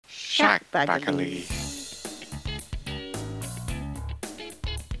Shagbaggerly.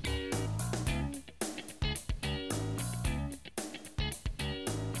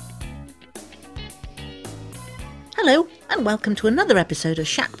 Hello, and welcome to another episode of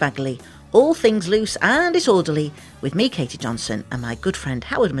Shagbaggerly, all things loose and disorderly, with me, Katie Johnson, and my good friend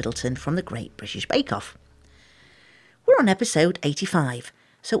Howard Middleton from the Great British Bake Off. We're on episode 85,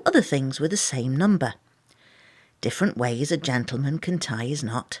 so other things with the same number. Different ways a gentleman can tie his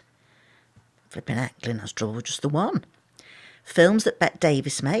knot. Flipping heck, Glyn has trouble with just the one. Films that Bette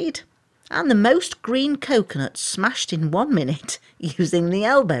Davis made. And the most green coconuts smashed in 1 minute using the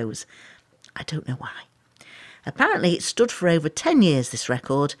elbows. I don't know why. Apparently it stood for over 10 years, this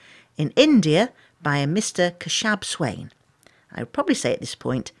record, in India by a Mr. Kashab Swain. I would probably say at this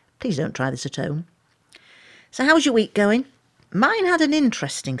point, please don't try this at home. So how's your week going? Mine had an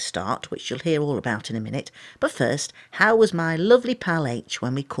interesting start, which you'll hear all about in a minute. But first, how was my lovely pal H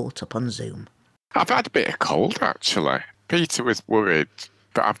when we caught up on Zoom? I've had a bit of cold, actually. Peter was worried,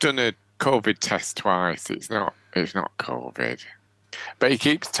 but I've done a COVID test twice. It's not COVID. But he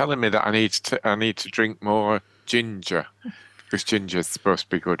keeps telling me that I need to drink more ginger, because ginger's supposed to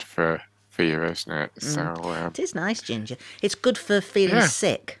be good for you, isn't it? So it is nice, ginger. It's good for feeling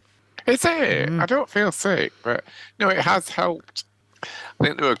sick. Is it? I don't feel sick, but no, it has helped. I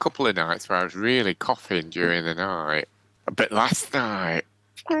think there were a couple of nights where I was really coughing during the night. But last night,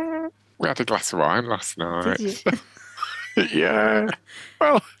 we had a glass of wine last night. Did you? Yeah.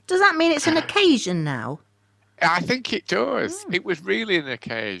 Well, does that mean it's an occasion now? I think it does. It was really an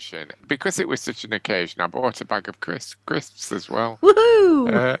occasion. Because it was such an occasion, I bought a bag of crisps as well.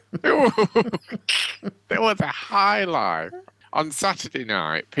 Woohoo! It was a high life. On Saturday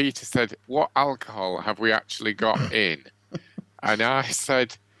night, Peter said, "What alcohol have we actually got in?" And I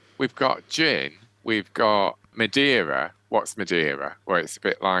said, "We've got gin, we've got Madeira." What's Madeira? Well, it's a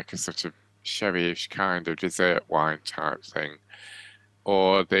bit like a sort of sherry-ish kind of dessert wine type thing.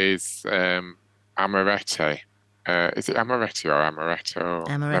 Or there's amaretti. Is it amaretti or amaretto?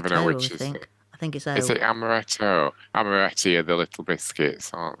 Amaretto, Never know which I think. I think it's O. Is it amaretto? Amaretti are the little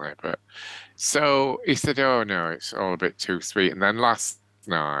biscuits, aren't they? But so he said, "Oh no, it's all a bit too sweet." And then last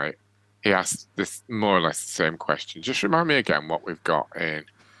night he asked this more or less the same question. "Just remind me again what we've got in."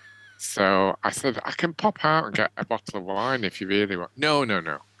 So I said, "I can pop out and get a bottle of wine if you really want." No.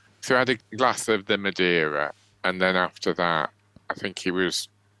 So I had a glass of the Madeira, and then after that, I think he was,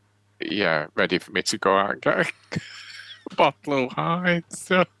 ready for me to go out and get a bottle of wine.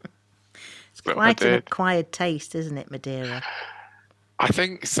 So it's quite an acquired taste, isn't it, Madeira? I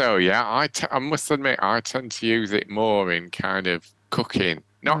think so, yeah. I must admit, I tend to use it more in kind of cooking.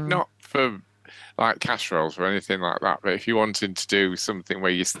 Not for like casseroles or anything like that, but if you're wanting to do something where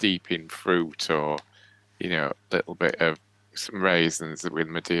you're steeping fruit or, a little bit of some raisins with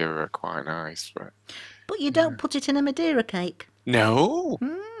Madeira are quite nice. But you don't put it in a Madeira cake. No,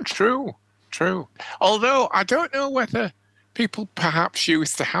 true. Although I don't know whether people perhaps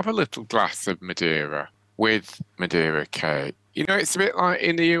used to have a little glass of Madeira with Madeira cake. It's a bit like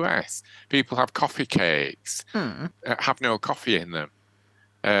in the US. People have coffee cakes, have no coffee in them.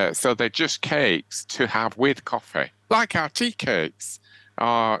 So they're just cakes to have with coffee. Like our tea cakes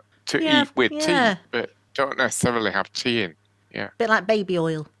are to eat with tea, but don't necessarily have tea in. Yeah. Bit like baby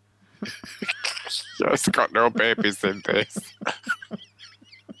oil. It's got no babies in this.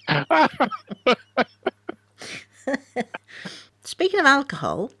 Speaking of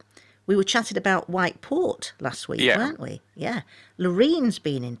alcohol, we were chatting about white port last week, weren't we? Yeah. Lorene's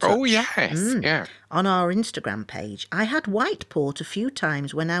been in touch. Oh, yes. Yeah. On our Instagram page. I had white port a few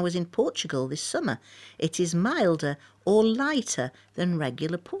times when I was in Portugal this summer. It is milder or lighter than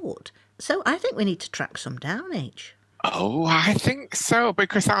regular port. So I think we need to track some down, H. Oh, I think so,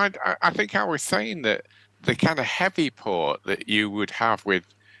 because I think I was saying that the kind of heavy port that you would have with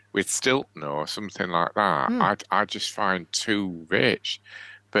Stilton or something like that, I just find too rich.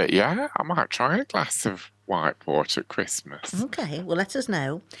 But yeah, I might try a glass of white port at Christmas. Okay, well, let us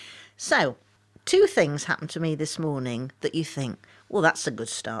know. So, 2 things happened to me this morning that you think, well, that's a good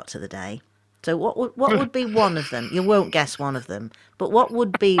start to the day. So what would be one of them? You won't guess one of them, but what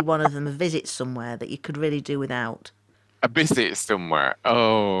would be one of them, a visit somewhere that you could really do without? A visit somewhere?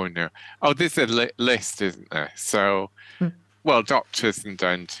 Oh, no. Oh, there's a list, isn't there? So, well, doctors and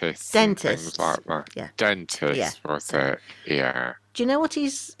dentists. Dentists. And things like that. Yeah. Dentists, was it? Yeah. Do you know what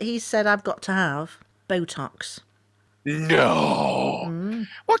he's said I've got to have? Botox. No.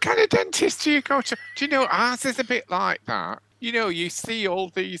 What kind of dentist do you go to? Do you know, ours is a bit like that. You see all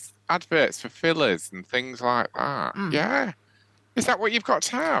these adverts for fillers and things like that. Yeah. Is that what you've got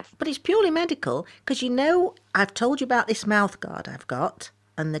to have? But it's purely medical, because I've told you about this mouth guard I've got.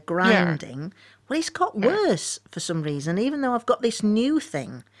 and the Yeah. grinding. Well, it's got Yeah. worse for some reason, even though I've got this new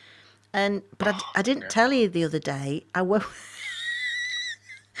thing. But I Oh, didn't no. tell you the other day. I woke,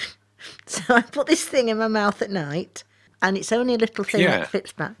 so I put this thing in my mouth at night, and it's only a little thing that Yeah.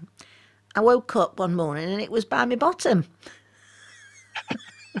 fits back. I woke up one morning and it was by my bottom.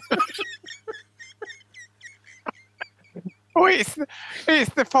 Oh, it's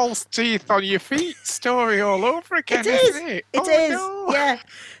the false teeth on your feet story all over It again, is. isn't it? It Oh is. no. Yeah.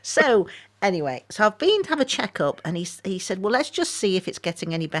 So anyway, so I've been to have a checkup, and he said, well, let's just see if it's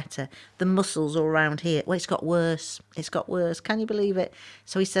getting any better. The muscles all around here. Well, it's got worse. It's got worse. Can you believe it?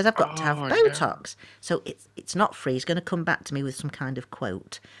 So he says I've got to have Oh no. Botox. So it's not free. He's going to come back to me with some kind of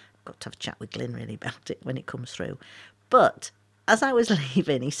quote. I've got to have a chat with Glyn really about it when it comes through. But as I was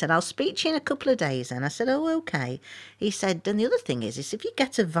leaving, he said, I'll speak to you in a couple of days. And I said, oh, okay. He said, and the other thing is if you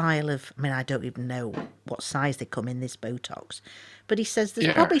get a vial of, I mean, I don't even know what size they come in, this Botox, but he says there's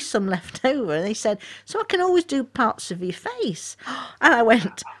Yeah. probably some left over. And he said, so I can always do parts of your face. And I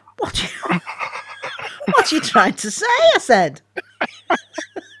went, what are you trying to say? I said,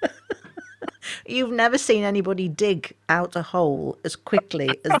 you've never seen anybody dig out a hole as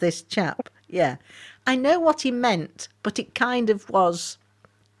quickly as this chap. Yeah. I know what he meant, but it kind of was,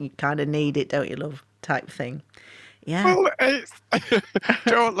 you kind of need it, don't you, love, type thing. Yeah. Well, it's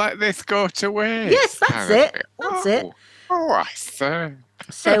don't let this go to Yes, waste, that's kind of it. thing. That's it. Whoa. Oh, I say.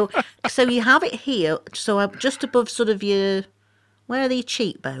 So, so you have it here. So I'm just above sort of your, where are the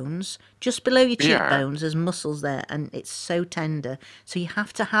cheekbones? Just below your Yeah. cheekbones, there's muscles there, and it's so tender. So you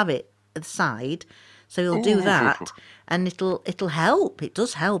have to have it at the side. So you'll do Ooh. that, and it'll help. It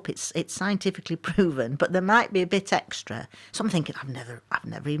does help. It's scientifically proven, but there might be a bit extra. So I'm thinking I've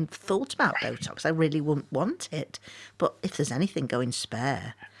never even thought about Botox. I really wouldn't want it, but if there's anything going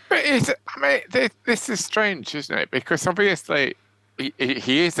spare, But I mean, this is strange, isn't it? Because obviously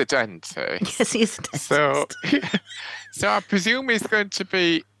he is a yes, dentist. he's a So, dentist. so I presume he's going to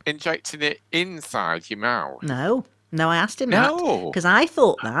be injecting it inside your mouth. No, no, I asked him that No. because I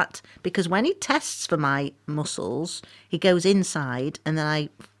thought that because when he tests for my muscles, he goes inside and then I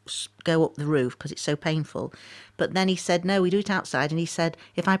go up the roof because it's so painful. But then he said, no, we do it outside. And he said,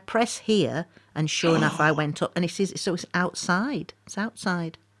 if I press here, and sure enough, I went up and he says, so it's outside. It's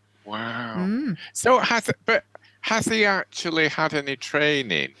outside. Wow. So has he actually had any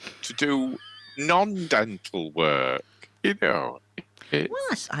training to do non-dental work? You know, Well,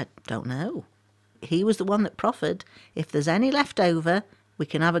 it's I don't know. He was the one that proffered. If there's any left over, we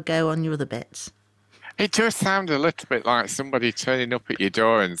can have a go on your other bits. it does sound a little bit like somebody turning up at your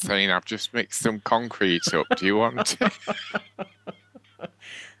door and saying, "I've just mixed some concrete up. Do you want it?"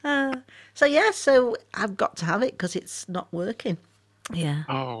 So yeah, so I've got to have it because it's not working. Yeah,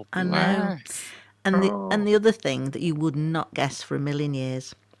 Oh, I know. bless. And the Oh, and the other thing that you would not guess for a million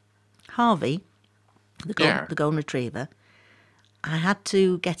years, Harvey, yeah. the golden retriever, I had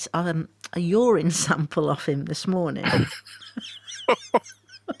to get a urine sample off him this morning.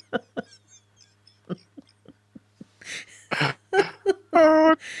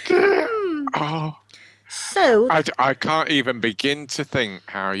 Oh, dear. Oh, So I can't even begin to think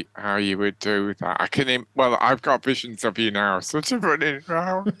how you would do that. Well, I've got visions of you now, sort of running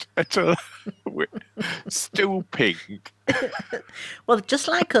around stooping. well, just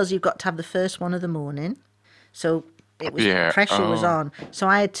like us, you've got to have the first one of the morning. So it was Yeah. pressure was Oh, on. So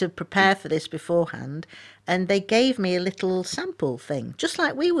I had to prepare for this beforehand, and they gave me a little sample thing, just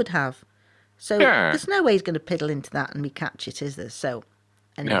like we would have. So yeah. there's no way he's going to piddle into that and we catch it, is there? So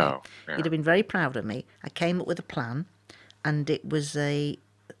anyway, No. he'd No. have been very proud of me. I came up with a plan, and it was a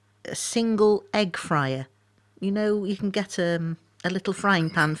single egg fryer. You know, you can get a little frying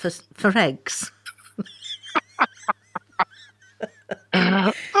pan for eggs.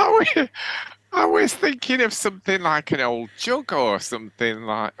 I was, I was thinking of something like an old jug or something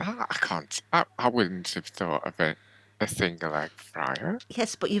like that. I can't. I wouldn't have thought of a single egg fryer.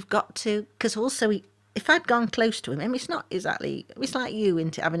 Yes, but you've got to, because also if I'd gone close to him, I mean, it's not exactly, it's like you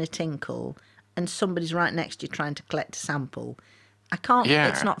into having a tinkle and somebody's right next to you trying to collect a sample. I can't, it's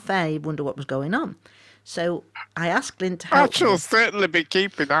Yeah. not fair. You wonder what was going on. So I asked Lynn to I help shall me. certainly be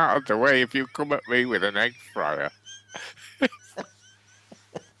keeping out of the way if you come at me with an egg fryer.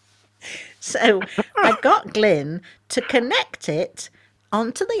 So I got Glyn to connect it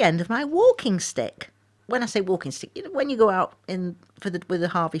onto the end of my walking stick. When I say walking stick, you know, when you go out in with a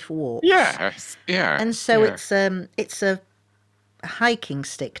Harvey for walks. Yes. Yeah. And so Yeah. it's a hiking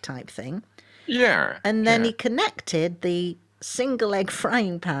stick type thing. Yeah. And then Yeah. he connected the single egg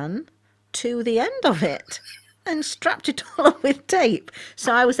frying pan to the end of it and strapped it all up with tape.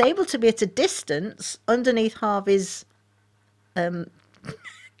 So I was able to be at a distance underneath Harvey's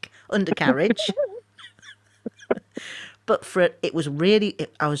undercarriage. But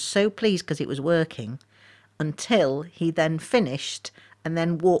I was so pleased because it was working until he then finished and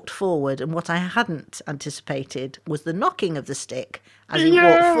then walked forward. And what I hadn't anticipated was the knocking of the stick as he walked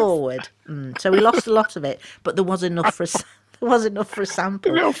Yes. forward. So we lost a lot of it, but there was enough for there was enough for a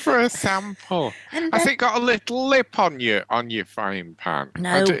sample. No, for a sample. And Has then, it got a little lip on your frying pan?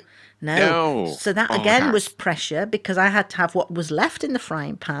 no, No. So that Oh, again was that's- pressure because I had to have what was left in the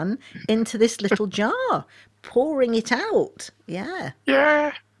frying pan into this little jar, pouring it out. Yeah.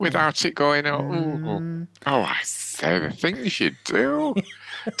 Yeah, without it going, oh, I say the things you do.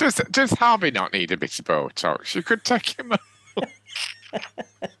 Does Harvey not need a bit of Botox? You could take him.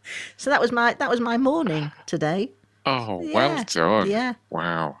 So that was my morning today. Oh, Yeah, well done. yeah.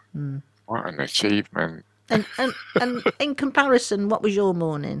 Wow. What an achievement. And in comparison, what was your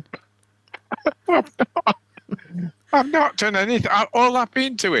morning? I've not done anything. All I've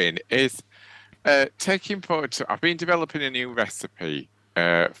been doing is taking photos. I've been developing a new recipe.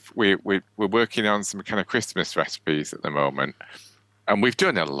 We're working on some kind of Christmas recipes at the moment. And we've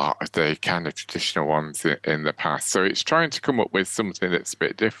done a lot of the kind of traditional ones in the past. So it's trying to come up with something that's a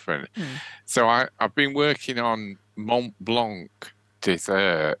bit different. So I've been working on Mont Blanc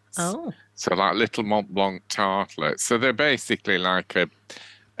desserts. Oh, So like little Mont Blanc tartlets. So they're basically like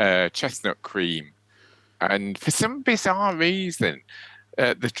a chestnut cream. And for some bizarre reason,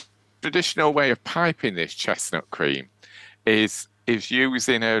 the traditional way of piping this chestnut cream is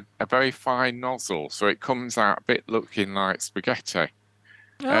using a very fine nozzle. So it comes out a bit looking like spaghetti.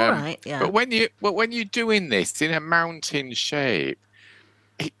 all right, yeah. But when you're doing this in a mountain shape,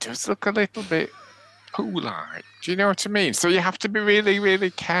 it does look a little bit poo-like. Do you know what I mean? So you have to be really,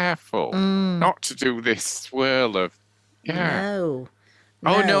 really careful not to do this swirl of No.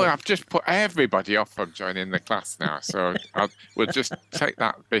 Oh no, I've just put everybody off from joining the class now, so we'll just take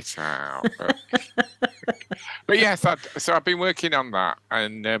that bit out. But yes, so I've been working on that,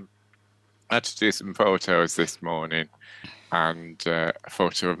 and I had to do some photos this morning, and a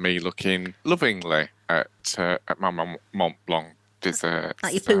photo of me looking lovingly at my Mont Blanc dessert.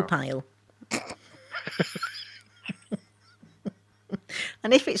 At your poo pile.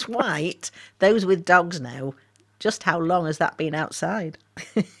 And if it's white, those with dogs know just how long has that been outside.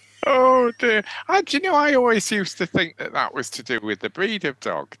 Oh dear! Do you know, I always used to think that was to do with the breed of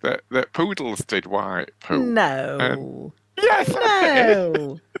dog, that poodles did white poo. No. Yes, I did.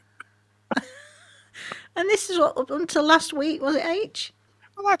 No. And this is what, up until last week, was it H?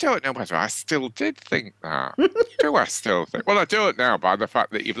 Well, I don't know whether I still did think that. Do I still think? Well, I don't now by the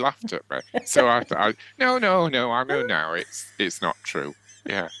fact that you've laughed at me. So no, I know now it's not true.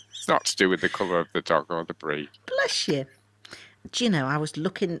 Yeah, it's not to do with the colour of the dog or the breed. Bless you. Do you know, I was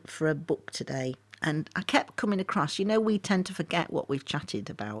looking for a book today and I kept coming across, we tend to forget what we've chatted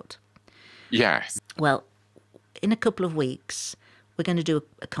about. Yes. Well, in a couple of weeks, we're going to do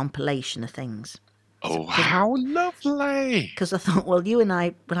a compilation of things. Oh, how lovely. Because I thought, well, you and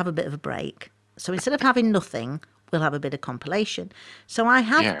I will have a bit of a break. So instead of having nothing, we'll have a bit of compilation. So I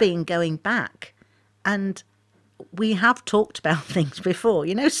have been going back and we have talked about things before.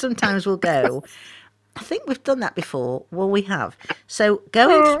 Sometimes we'll go, I think we've done that before. Well, we have. So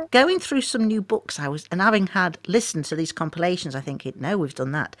going through some new books, having listened to these compilations, I think, no, we've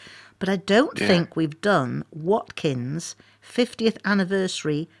done that. But I don't think we've done Watkins' 50th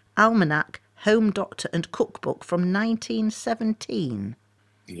Anniversary Almanac, Home Doctor and Cookbook from 1917.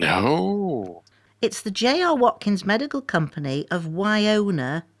 No. It's the J.R. Watkins Medical Company of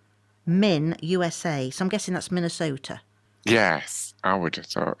Wynona, Min, USA. So I'm guessing that's Minnesota. Yes, I would have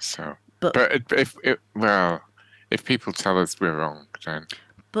thought so. But if people tell us we're wrong, then.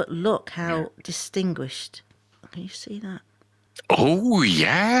 But look how distinguished. Can you see that? Oh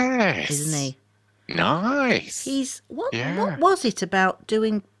yes, Isn't he? Nice. He's what was it about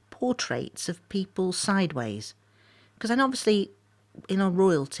doing portraits of people sideways? Because then obviously in a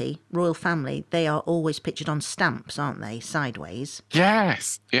royal family, they are always pictured on stamps, aren't they? Sideways.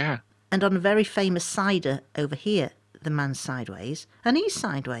 Yes, yeah. And on a very famous cider over here, the man's sideways, and he's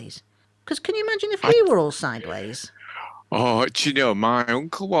sideways. Because can you imagine if we were all sideways? Oh, do you know, my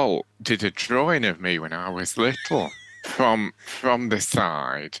Uncle Walt did a drawing of me when I was little from the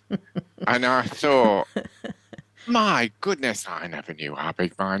side, and I thought, my goodness, I never knew how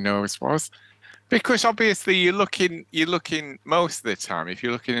big my nose was. Because obviously you're looking most of the time, if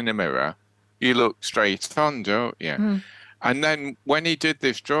you're looking in a mirror, you look straight on, don't you? Mm. And then when he did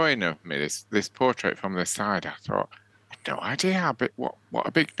this drawing of me, this portrait from the side, I thought, I had no idea how big, what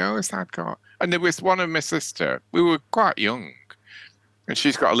a big nose I'd got. And there was one of my sister, we were quite young, and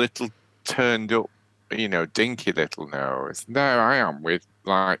she's got a little turned up dinky little nose. There I am with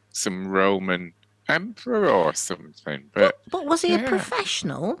like some Roman emperor or something. But But was he a yeah.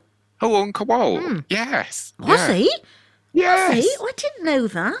 professional? Oh, Uncle Walt. Yes. Was Yeah. he? Was he? Yes. Oh, I didn't know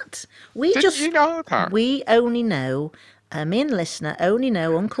that. We Didn't just you know that? we only know me and listener only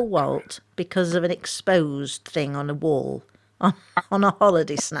know Uncle Walt because of an exposed thing on a wall on a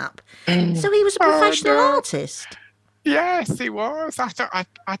holiday snap. So he was a Oh professional no. artist. Yes, he was.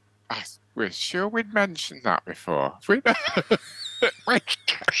 I was sure we'd mentioned that before.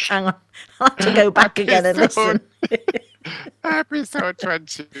 Hang on, I'll have to go back again and Episode listen. episode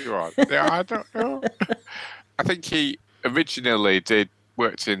 21. Yeah, I don't know. I think he originally did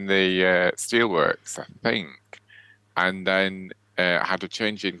worked in the steelworks, I think, and then had a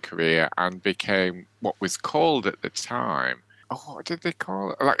change in career and became what was called at the time. Oh, what did they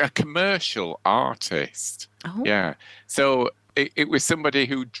call it? Like a commercial artist. Oh, Yeah. So it was somebody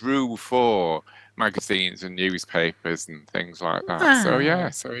who drew for magazines and newspapers and things like that. So yeah, wow.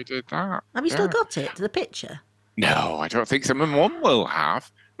 so he did that. Have you still Yeah. got it? The picture? No, I don't think so. My mum will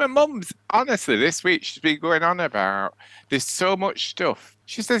have. My mum's honestly this week she's been going on about there's so much stuff.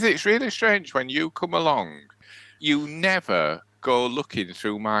 She says it's really strange when you come along, you never go looking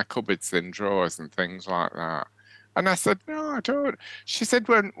through my cupboards and drawers and things like that. And I said, no, I don't. She said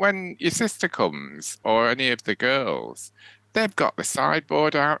when your sister comes or any of the girls, they've got the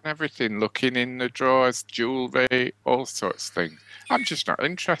sideboard out and everything, looking in the drawers, jewelry, all sorts of things. I'm just not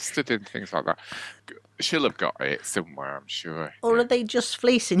interested in things like that. She'll have got it somewhere, I'm sure. Or Yeah. are they just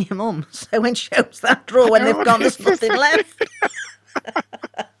fleecing your mum? So when she opens that drawer, when they've No, gone, there's this is- nothing left.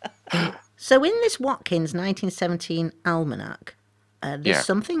 So in this Watkins 1917 almanac, there's Yeah.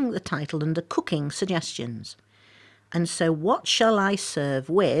 something titled under cooking suggestions. And so what shall I serve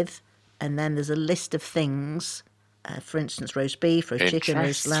with? And then there's a list of things, for instance, roast beef, roast chicken,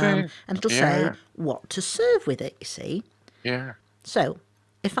 roast lamb, Interesting. and it'll Yeah. say what to serve with it, you see. Yeah. So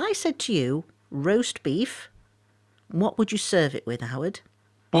if I said to you, roast beef, what would you serve it with, Howard?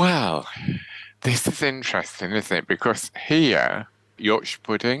 Well, this is interesting, isn't it? Because here, Yorkshire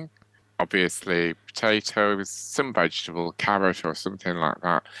pudding, obviously potatoes, some vegetable, carrot or something like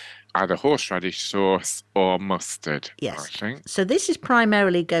that, either horseradish sauce or mustard, Yes. I think. So this is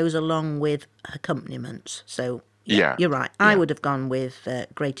primarily goes along with accompaniments. So Yeah. you're right. I Yeah. would have gone with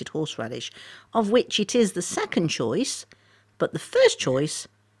grated horseradish, of which it is the second choice, but the first choice,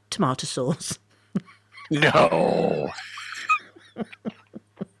 tomato sauce. No.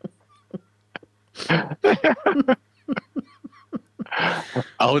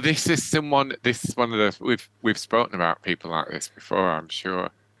 Oh, this is one of the we've spoken about people like this before, I'm sure,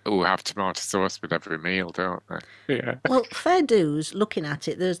 who have tomato sauce with every meal, don't they? Yeah. Well, fair dues. Looking at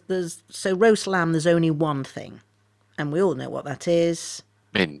it, there's so roast lamb. There's only one thing, and we all know what that is.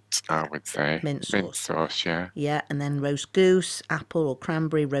 Mint, I would say. Mint Mint sauce. sauce, yeah. Yeah, and then roast goose, apple or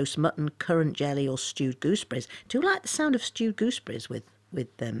cranberry, roast mutton, currant jelly, or stewed gooseberries. Do you like the sound of stewed gooseberries with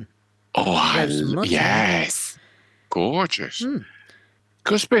them? Oh, Roast mutton. yes. Gorgeous.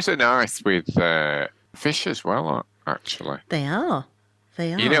 Gooseberries are nice with fish as well, actually. They are.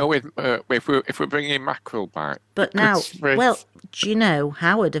 They are. You know, if we're bringing mackerel back. But now, gooseberries- well, do you know,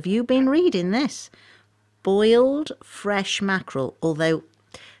 Howard, have you been reading this? Boiled fresh mackerel, although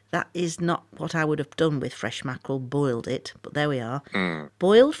that is not what I would have done with fresh mackerel, boiled it, but there we are.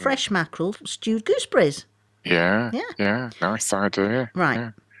 Boiled fresh mackerel, stewed gooseberries. Yeah, Yeah. yeah, nice idea. Right.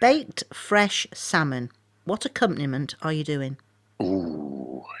 Yeah. Baked fresh salmon. What accompaniment are you doing?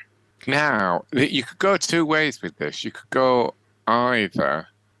 Ooh. Now, you could go two ways with this. You could go either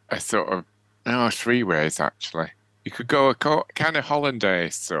a sort of, no, three ways actually. You could go a kind of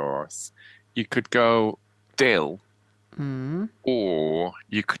hollandaise sauce. You could go dill, or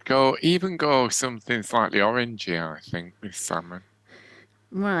you could even go something slightly orangey, I think, with salmon.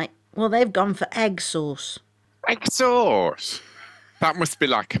 Right. Well, they've gone for egg sauce. Egg sauce. That must be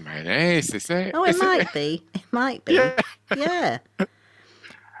like a mayonnaise, is it? Oh, it Is might be. It might be. Yeah. Yeah.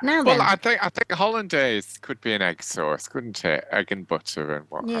 Now Well, then. I think hollandaise could be an egg sauce, couldn't it? Egg and butter and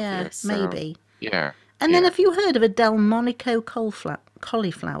what Yeah, have you. So, maybe. yeah. And then yeah. have you heard of a Delmonico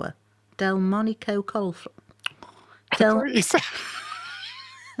cauliflower? Delmonico cauliflower. What you said?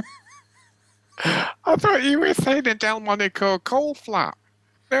 I thought you were saying a Delmonico coal flap.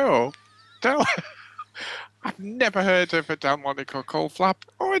 No, I've never heard of a Delmonico coal flap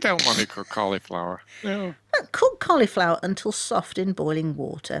or a Delmonico cauliflower. No. Cook cauliflower until soft in boiling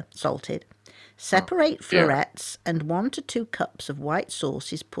water, salted. Separate yeah. florets and 1 to 2 cups of white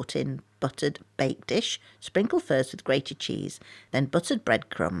sauce is put in buttered baked dish. Sprinkle first with grated cheese, then buttered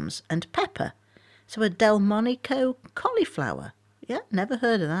breadcrumbs and pepper. So a Delmonico cauliflower. Yeah, never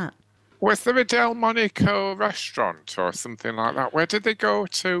heard of that. Was there a Delmonico restaurant or something like that? Where did they go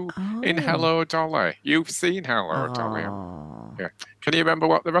to in Oh. Hello Dolly? You've seen Hello Dolly, haven't Oh. you? Yeah. Can you remember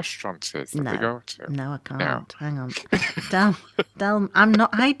what the restaurant is that they No. go to? No, I No. can't. Hang on.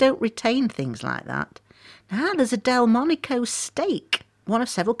 I don't retain things like that. Ah, there's a Delmonico steak, one of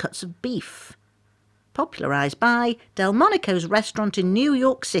several cuts of beef, popularised by Delmonico's restaurant in New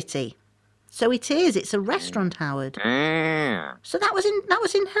York City. So it is. It's a restaurant, Howard. Mm. So that was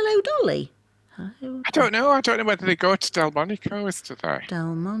in Hello Dolly. Hello, I don't know. I don't know whether they go to Delmonico's today.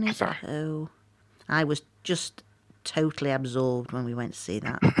 Delmonico. I was just totally absorbed when we went to see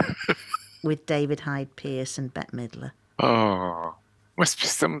that with David Hyde Pierce and Bette Midler. Oh, must be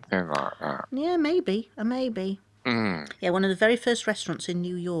something like that. Yeah, maybe. Mm, Yeah, one of the very first restaurants in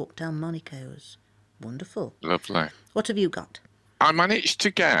New York, Delmonico's. Wonderful. lovely. What have you got? I managed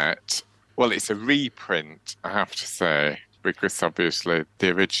to get, well, it's a reprint, I have to say, because obviously the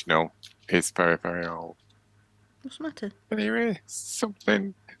original is very, very old. What's the matter? Anyway,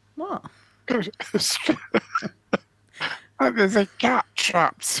 something. What? Like there's a cat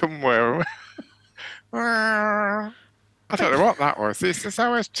trapped somewhere. I don't know what that was. It's as I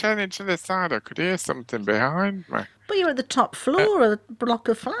was turning to the side, I could hear something behind me. But you're at the top floor of a block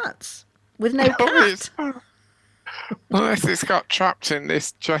of flats with no cat. Unless it's got trapped in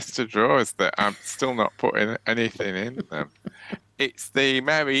this chest of drawers that I'm still not putting anything in them. It's the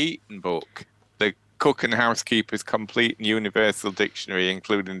Mary Eaton book, the Cook and Housekeeper's Complete and Universal Dictionary,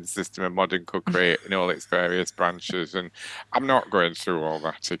 including the system of modern cookery in all its various branches. And I'm not going through all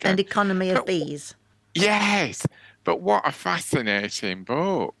that again. And economy of But- bees. Yes, but what a fascinating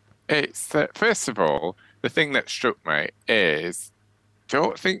book. It's first of all, the thing that struck me is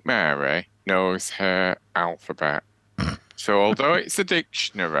don't think Mary knows her alphabet. So although it's a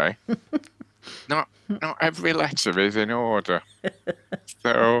dictionary, not every letter is in order.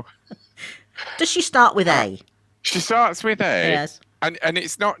 So Does she start with A? she starts with A, Yes. and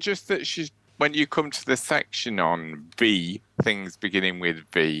it's not just that she's when you come to the section on V, things beginning with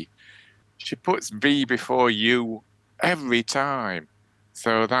V, she puts V before U every time.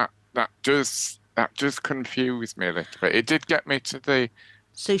 So that does confuse me a little bit. It did get me to the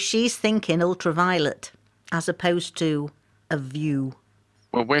So she's thinking ultraviolet as opposed to a view.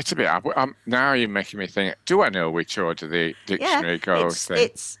 well. Wait a bit. Now you're making me think. Do I know which order the dictionary goes in?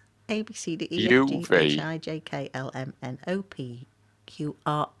 it's A, B, C, D, E, F, G, UV. H, I, J, K, L, M, N, O, P, Q,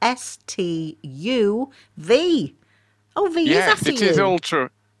 R, S, T, U, V. Oh, V is Yes, after it you. is ultra.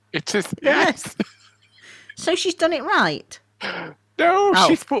 It is yes. So she's done it right. No, Oh.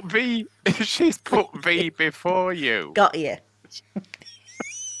 she's put V. She's put V before you. Got you.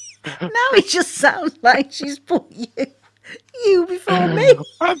 Now it just sounds like she's put you before me.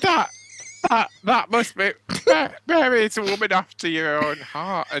 And that must be Mary's a woman after your own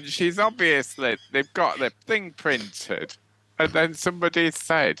heart, and she's obviously they've got the thing printed, and then somebody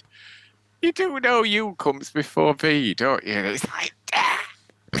said, "You do know U comes before V, don't you?" And it's like,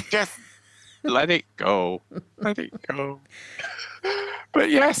 just let it go, let it go. But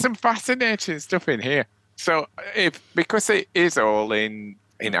yeah, some fascinating stuff in here. So because it is all in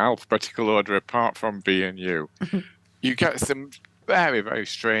alphabetical order apart from B and U, you get some very, very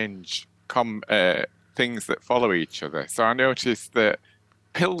strange things that follow each other. So I noticed that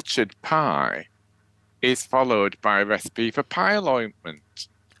pilchard pie is followed by a recipe for pile ointment.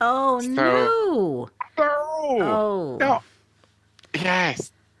 Oh, So- no. No, Oh. no,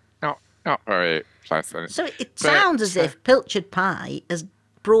 yes, not very pleasant. So it But, sounds as if pilchard pie has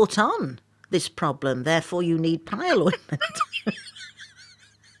brought on this problem. Therefore, you need pile ointment.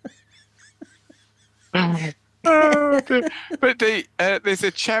 But there's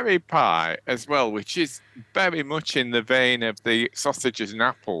a cherry pie as well, which is very much in the vein of the sausages and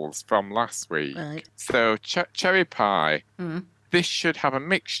apples from last week. Right. So cherry pie, Mm. this should have a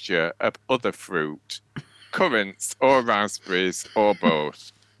mixture of other fruit, currants or raspberries or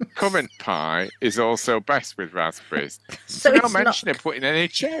both. Currant pie is also best with raspberries. So No it's mention of putting any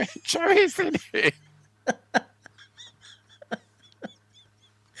cherries in it.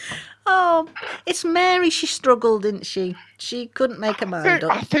 Oh, it's Mary. She struggled, didn't she? She couldn't make her mind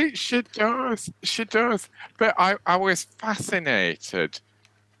I up. think she does. She does. But I was fascinated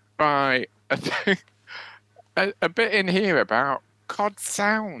by a thing, a bit in here about cod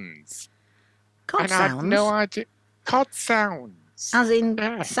sounds. Cod and I had sounds, no idea. Cod sounds. as in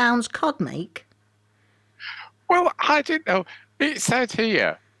Yeah. sounds cod make. Well, I didn't know. It said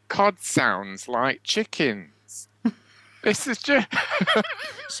here, cod sounds like chickens. This is just.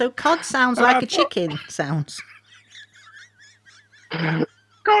 So cod sounds like a chicken sounds.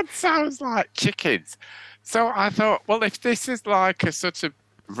 God sounds like chickens. So I thought, well, if this is like a sort of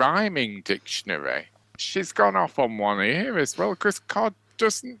rhyming dictionary, she's gone off on one here as well, because cod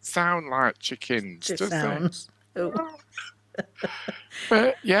doesn't sound like chickens, Just does it? sounds. Oh.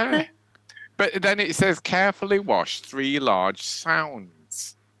 But yeah. But then it says carefully wash 3 large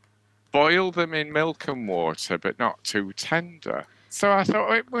sounds. Boil them in milk and water, but not too tender. So I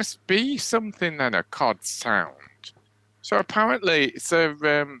thought it must be something then, a cod sound. So apparently it's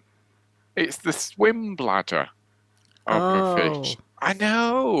the swim bladder of a fish. I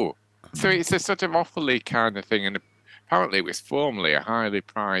know. So it's a sort of offally kind of thing, and apparently it was formerly a highly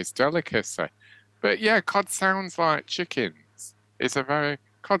prized delicacy. But yeah, cod sounds like chickens.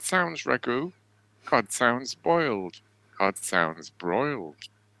 Cod sounds ragu, cod sounds boiled, cod sounds broiled.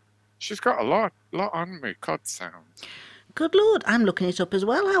 She's got a lot on me, cod sounds. Good Lord, I'm looking it up as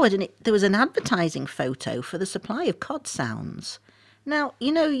well, Howard, and there was an advertising photo for the supply of cod sounds. Now,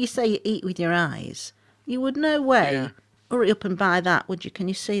 you say you eat with your eyes. You would no way Yeah. hurry up and buy that, would you? Can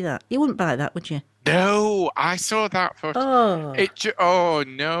you see that? You wouldn't buy that, would you? No, I saw that photo. Oh, Oh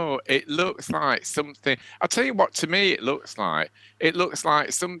no, it looks like something. I'll tell you what, to me it looks like. It looks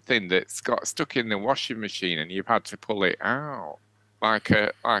like something that's got stuck in the washing machine and you've had to pull it out. Like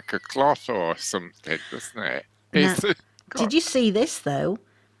a cloth or something, doesn't it? Now, It's did you see this, though?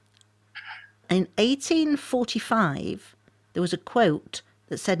 In 1845, there was a quote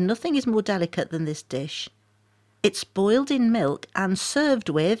that said, "Nothing is more delicate than this dish. It's boiled in milk and served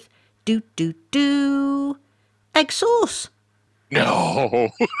with egg sauce." No.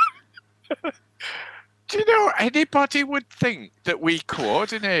 Do you know anybody would think that we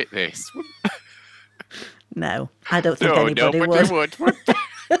coordinate this? No, I don't think No, anybody nobody would. would.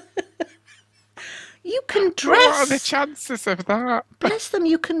 You can What are the dress. chances of that? Bless them,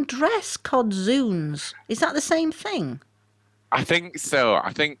 you can dress codzoons. Is that the same thing? I think so.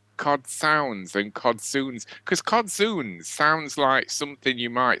 I think cod sounds and codzoons, because codzoons sounds like something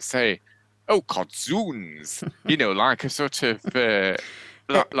you might say, oh, codzoons, like a sort of,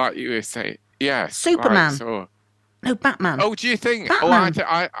 like you would say, yes. Superman. Like, so. No, Batman. Oh, do you think?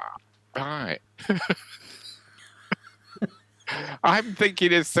 Batman. Right. I'm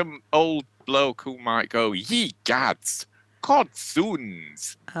thinking of some old bloke who might go, ye gads,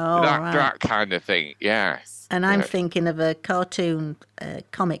 codzoons. Oh, right. That kind of thing, yes. And I'm thinking of a cartoon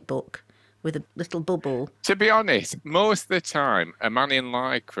comic book with a little bubble. To be honest, most of the time, a man in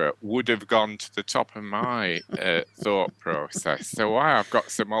lycra would have gone to the top of my thought process. So I've got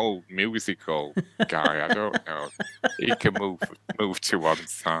some old musical guy. I don't know. He can move to one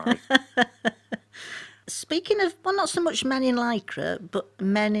side. Speaking of, well, not so much men in lycra, but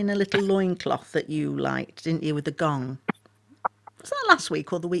men in a little loincloth that you liked, didn't you, with the gong? Was that last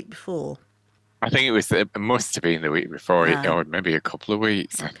week or the week before? I think it must have been the week before, or maybe a couple of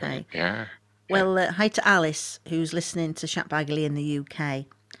weeks. Okay. I think. Yeah. Well, hi to Alice, who's listening to Shat Bagley in the UK.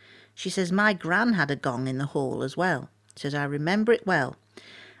 She says, my gran had a gong in the hall as well. She says, I remember it well.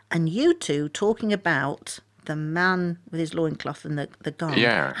 And you two talking about the man with his loincloth and the gong.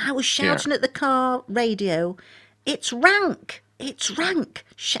 Yeah. I was shouting at the car radio, it's rank,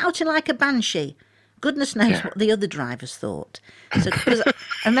 shouting like a banshee. Goodness knows what the other drivers thought. So, because I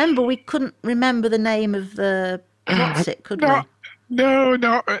remember we couldn't remember the name of the what's it, could we?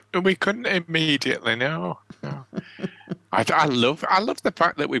 No, we couldn't immediately. No. I love the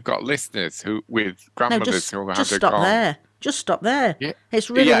fact that we've got listeners with grandmothers who have just a stop gong. there. Just stop there. Yeah. It's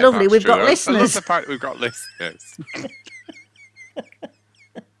really lovely. We've got I love listeners. the fact that we've got listeners.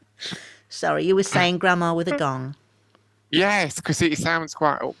 Sorry, you were saying grandma with a gong. Yes, because it sounds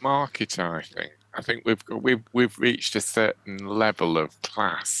quite upmarket. I think. I think we've reached a certain level of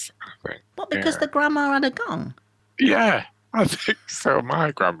class. I think. What? Because the grandma had a gong? Yeah, I think so.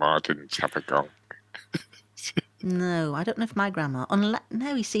 My grandma didn't have a gong. No, I don't know if my grandma.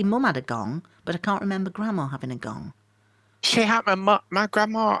 No, you see, Mum had a gong, but I can't remember grandma having a gong. She had my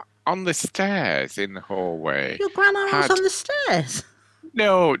grandma on the stairs in the hallway. Your grandma was on the stairs?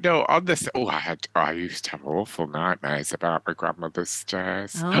 No, on the. Oh, I used to have awful nightmares about my grandmother's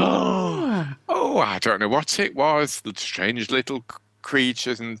stairs. Oh. I don't know what it was. The strange little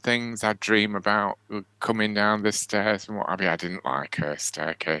creatures and things I'd dream about coming down the stairs and what have you. I didn't like her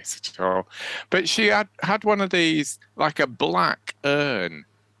staircase at all. But she had one of these, like a black urn,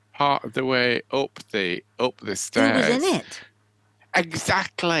 part of the way up the stairs. Who was in it?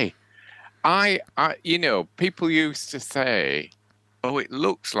 Exactly. People used to say, oh, it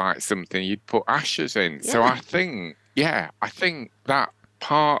looks like something you'd put ashes in. Yeah. So I think that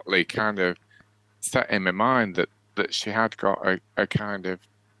partly kind of set in my mind that she had got a kind of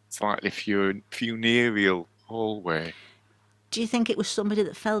slightly funereal hallway. Do you think it was somebody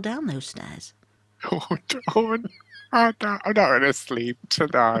that fell down those stairs? Oh, don't. I'm not going to sleep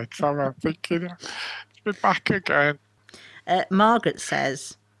tonight. I'm thinking to be back again. Margaret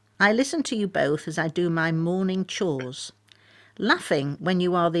says, I listen to you both as I do my morning chores. Laughing when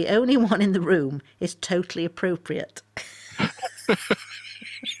you are the only one in the room is totally appropriate.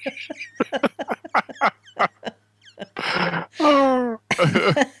 Oh.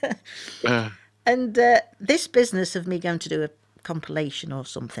 And this business of me going to do a compilation or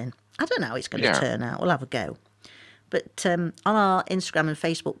something, I don't know how it's going to turn out. We'll have a go. But on our Instagram and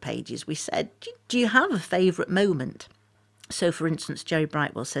Facebook pages, we said, do you have a favourite moment? So, for instance, Jerry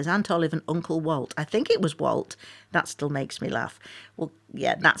Brightwell says, Aunt Olive and Uncle Walt. I think it was Walt. That still makes me laugh. Well,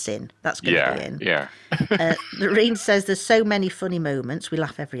 yeah, that's in. That's going to be in. Yeah. Noreen says, there's so many funny moments. We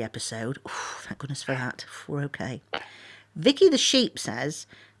laugh every episode. Ooh, thank goodness for that. We're okay. Vicky the Sheep says,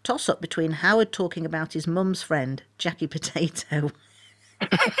 toss up between Howard talking about his mum's friend, Jackie Potato.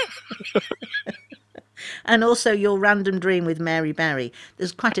 And also your random dream with Mary Berry.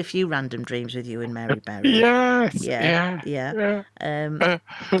 There's quite a few random dreams with you and Mary Berry. Yes. Yeah.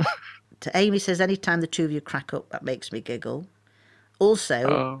 To Amy says, anytime the two of you crack up, that makes me giggle.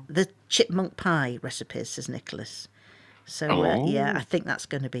 Also, the chipmunk pie recipes, says Nicholas. So, yeah, I think that's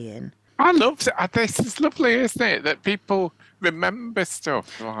going to be in. I love it. This is lovely, isn't it? That people remember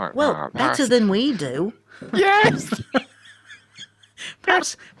stuff like that. Better than we do. Yes.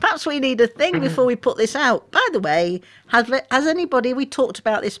 Perhaps we need a thing before we put this out. By the way, has anybody, we talked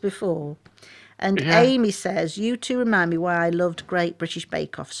about this before, and Amy says, you two remind me why I loved Great British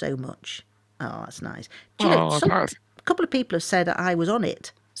Bake Off so much. Oh, that's nice. Do you know, a couple of people have said that I was on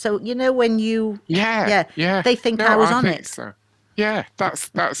it. So, you know, when you... Yeah. They think I was on it. So. Yeah,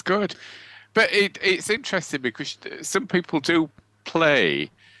 that's good. But it's interesting because some people do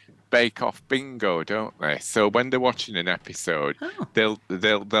play Bake Off bingo, don't they? So when they're watching an episode,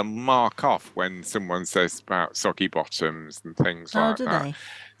 they'll mark off when someone says about soggy bottoms and things like that. They?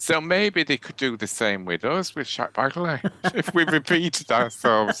 So maybe they could do the same with us with Shaq Bagley. If we repeated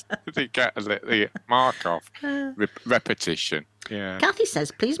ourselves, they get a little mark off repetition. Yeah. Kathy says,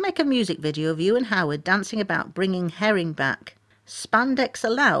 please make a music video of you and Howard dancing about bringing herring back. Spandex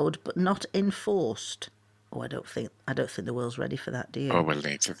allowed, but not enforced. Oh, I don't think the world's ready for that, do you? Oh, we'll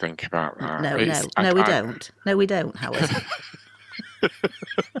need to think about that. No, we don't. No, we don't, Howard.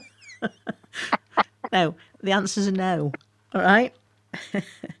 No, the answer's no. All right?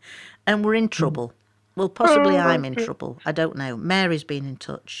 And we're in trouble. Well, possibly I'm in trouble. I don't know. Mary's been in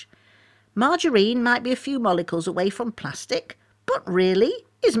touch. Margarine might be a few molecules away from plastic, but really,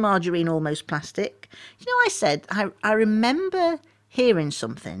 is margarine almost plastic? You know, I said, I remember hearing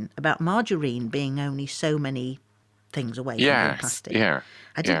something about margarine being only so many things away from being plastic. Yeah.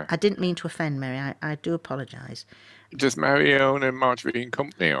 I didn't mean to offend Mary. I do apologise. Does Mary own a margarine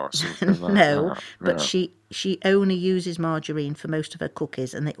company or something like No, that? but she only uses margarine for most of her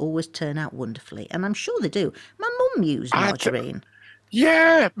cookies, and they always turn out wonderfully. And I'm sure they do. My mum used margarine.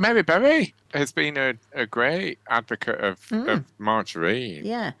 Yeah, Mary Berry has been a great advocate of margarine.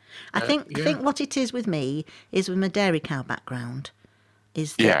 Yeah. I think what it is with me is with my dairy cow background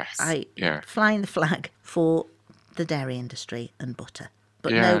is that flying the flag for the dairy industry and butter.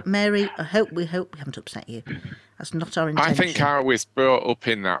 But no, Mary, we hope we haven't upset you. That's not our intention. I think I was brought up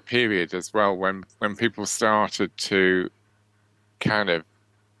in that period as well when people started to kind of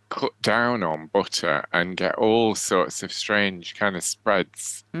cut down on butter and get all sorts of strange kind of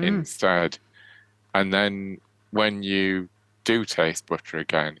spreads instead. And then when you do taste butter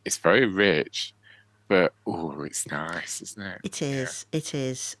again, it's very rich, but it's nice, isn't it? It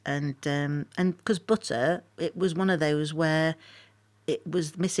is. And because butter, it was one of those where it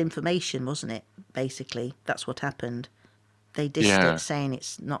was misinformation, wasn't it? Basically, that's what happened. They dissed it, saying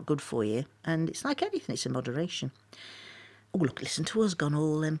it's not good for you, and it's like anything; it's in moderation. Oh, look! Listen to us, gone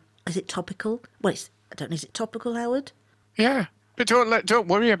all. Is it topical? Well, I don't know. Is it topical, Howard? Yeah, but don't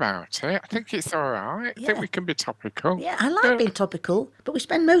worry about it. I think it's all right. I think we can be topical. Yeah, I like being topical, but we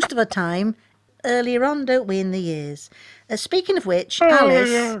spend most of our time earlier on, don't we, in the years? Speaking of which,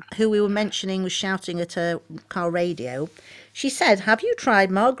 Alice, who we were mentioning, was shouting at her car radio. She said, "Have you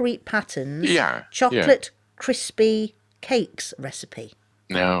tried Marguerite Patton's chocolate crispy cakes recipe?"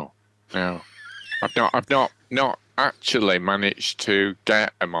 No. I've not actually managed to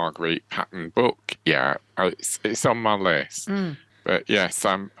get a Marguerite Patton book yet. It's on my list. But yes,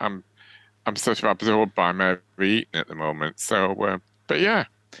 I'm sort of absorbed by Mary Eaton at the moment. So, but yeah.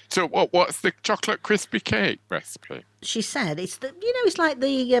 So what's the chocolate crispy cake recipe? She said it's like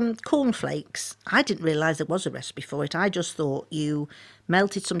the cornflakes. I didn't realise there was a recipe for it. I just thought you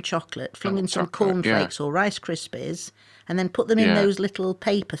melted some chocolate, flung in some cornflakes or Rice Krispies, and then put them in those little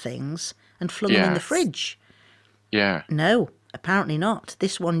paper things and flung them in the fridge. Yeah. No, apparently not.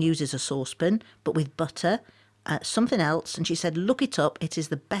 This one uses a saucepan, but with butter, something else. And she said, look it up. It is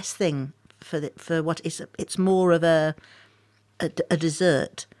the best thing for what is. It's more of a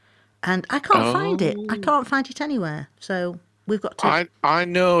dessert. And I can't find it. I Oh, can't find it anywhere. So we've got to. I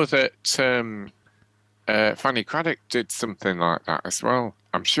know that Fanny Craddock did something like that as well.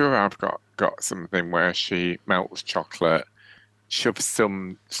 I'm sure I've got something where she melts chocolate, shoves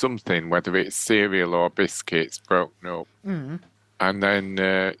something, whether it's cereal or biscuits, broken up, and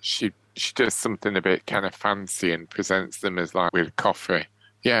then she does something a bit kind of fancy and presents them as like with coffee.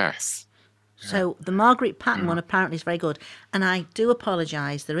 Yes. Yeah. So the Marguerite Patton one Mm. apparently is very good. And I do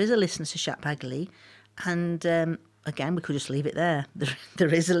apologise. There is a listener to Shat Bagley. And again, we could just leave it there.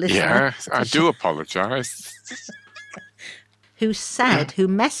 There is a listener Yes, I to do apologize. who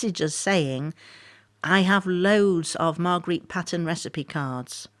messaged us saying, I have loads of Marguerite Patton recipe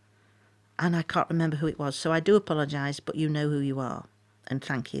cards. And I can't remember who it was. So I do apologise, but you know who you are. And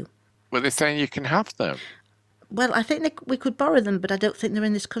thank you. Well, they're saying you can have them. Well, I think we could borrow them, but I don't think they're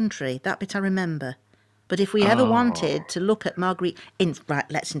in this country. That bit I remember. But if we ever wanted Oh. to look at Marguerite, right,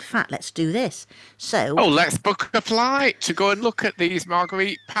 let's do this. So, Oh, let's book a flight to go and look at these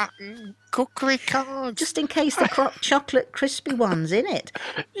Marguerite Patton cookery cards. just in case the chocolate crispy one's in it.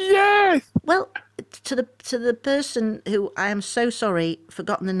 Yes. Well, to the person who I am so sorry,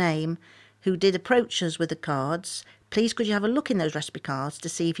 forgotten the name, who did approach us with the cards, please could you have a look in those recipe cards to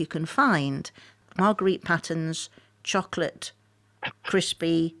see if you can find Marguerite Patton's chocolate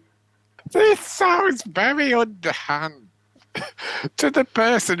crispy. This sounds very underhand. To the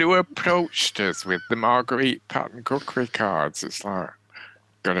person who approached us with the Marguerite Patton cookery cards, it's like,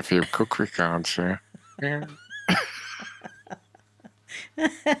 got a few cookery cards here. Yeah.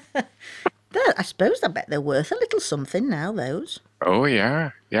 I suppose I bet they're worth a little something now, those. Oh,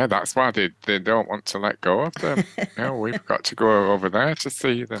 yeah. Yeah, that's why they don't want to let go of them. No, we've got to go over there to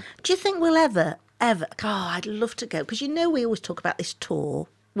see them. Do you think we'll ever? Oh, I'd love to go. Because we always talk about this tour,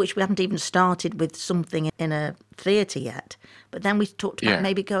 which we haven't even started with something in a theatre yet. But then we talked about Yeah.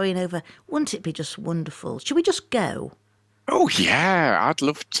 maybe going over. Wouldn't it be just wonderful? Should we just go? Oh, yeah, I'd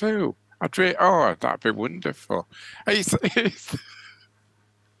love to. That'd be wonderful. It's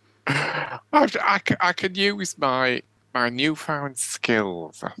I could use my newfound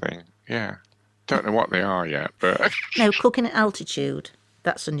skills, I think. Yeah. Don't know what they are yet, but No, cooking at altitude.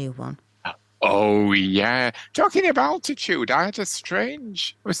 That's a new one. oh yeah. Talking of altitude, I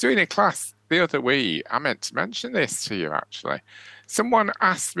was doing a class the other week. I meant to mention this to you actually. Someone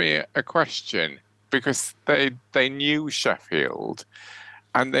asked me a question because they knew Sheffield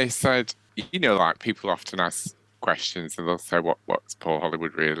and they said, like people often ask questions and they'll say what's Paul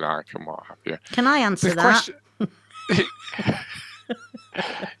Hollywood really like and what have you. Can I answer The that? question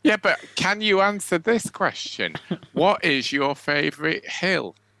Yeah, but can you answer this question? What is your favourite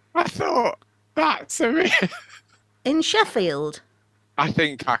hill? I thought that's a real. In Sheffield. I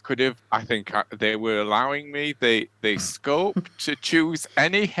think I could have. They were allowing me the scope to choose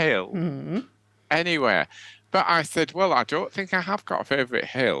any hill anywhere, but I said, well, I don't think I have got a favourite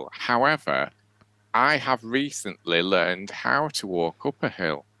hill. However, I have recently learned how to walk up a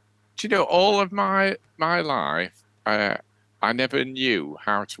hill. Do you know, all of my life, I never knew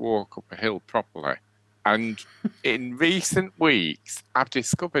how to walk up a hill properly. And in recent weeks, I've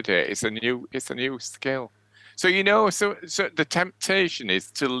discovered it. It's a new skill. So so the temptation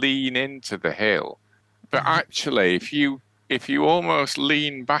is to lean into the hill, but actually, if you almost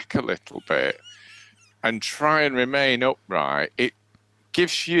lean back a little bit and try and remain upright, it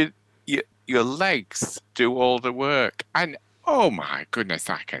gives your legs do all the work. And oh my goodness,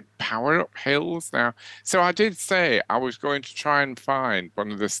 I can power up hills now. So I did say I was going to try and find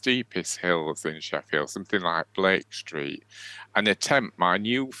one of the steepest hills in Sheffield, something like Blake Street, and attempt my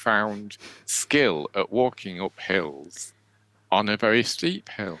newfound skill at walking up hills on a very steep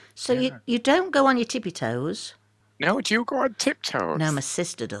hill. So you don't go on your tippy toes. No, do you go on tiptoes? No, my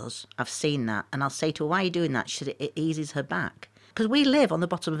sister does. I've seen that. And I'll say to her, why are you doing that? She said it eases her back. Because we live on the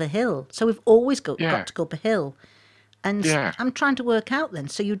bottom of a hill. So we've always got to go up a hill. And I'm trying to work out then.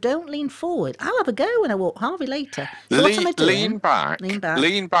 So you don't lean forward. I'll have a go when I walk Harvey later. So what am I doing?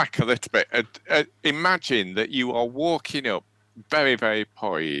 Lean back a little bit. Imagine that you are walking up very, very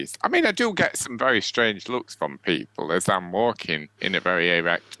poised. I mean, I do get some very strange looks from people as I'm walking in a very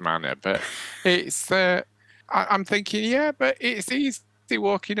erect manner. But it's... I'm thinking, yeah, but it's easy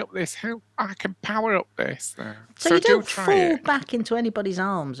walking up this hill. I can power up this now. So you don't try fall it. back into anybody's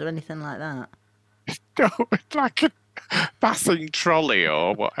arms or anything like that? No, like a passing trolley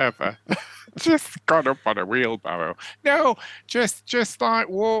or whatever. Just got up on a wheelbarrow. No, just like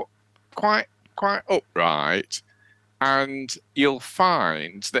walk quite upright And you'll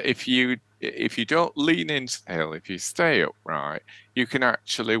find that if you don't lean into the hill, if you stay upright, you can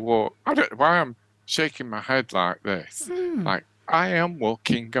actually walk. I don't know why I'm shaking my head like this. Like I am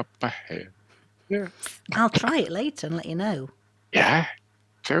walking up a hill. Yeah. I'll try it later and let you know. Yeah,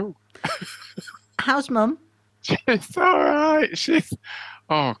 too. How's Mum? She's all right.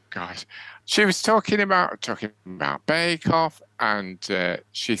 Oh gosh. She was talking about Bake Off, and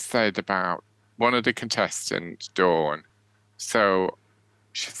she said about one of the contestants, Dawn. So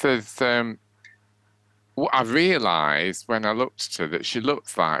she says, I realised when I looked at her that she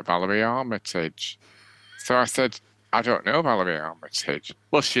looks like Valerie Armitage. So I said, I don't know Valerie Armitage.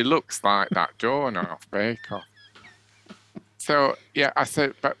 Well, she looks like that Dawn off Bake Off. So, yeah, I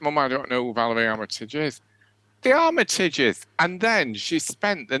said, but Mum, I don't know who Valerie Armitage is. The Armitages. And then she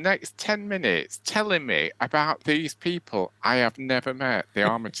spent the next 10 minutes telling me about these people I have never met, the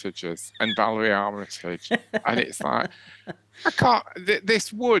Armitages and Valerie Armitage. And it's like, I can't,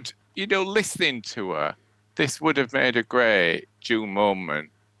 this would, listening to her, this would have made a great June moment,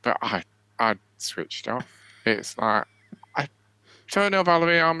 but I switched off. It's like, I don't know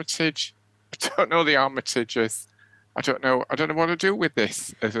Valerie Armitage. I don't know the Armitages. I don't know what to do with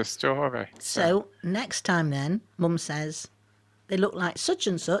this as a story. So next time then, Mum says, they look like such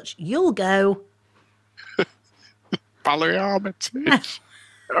and such, you'll go... Valerie Armitage.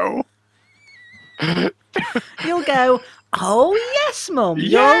 No. You'll go, oh yes, Mum,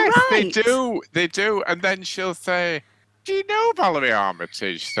 Yes, you're right. They do. And then she'll say, do you know Valerie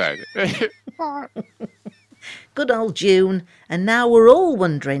Armitage said? Good old June. And now we're all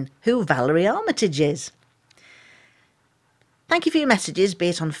wondering who Valerie Armitage is. Thank you for your messages, be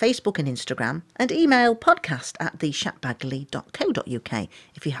it on Facebook and Instagram, and email podcast@theshatbagley.co.uk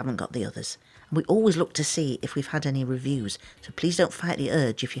if you haven't got the others. And we always look to see if we've had any reviews, so please don't fight the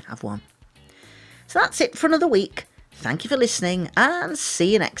urge if you have one. So that's it for another week. Thank you for listening, and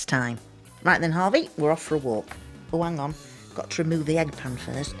see you next time. Right then, Harvey, we're off for a walk. Oh, hang on. Got to remove the egg pan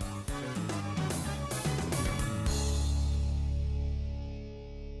first.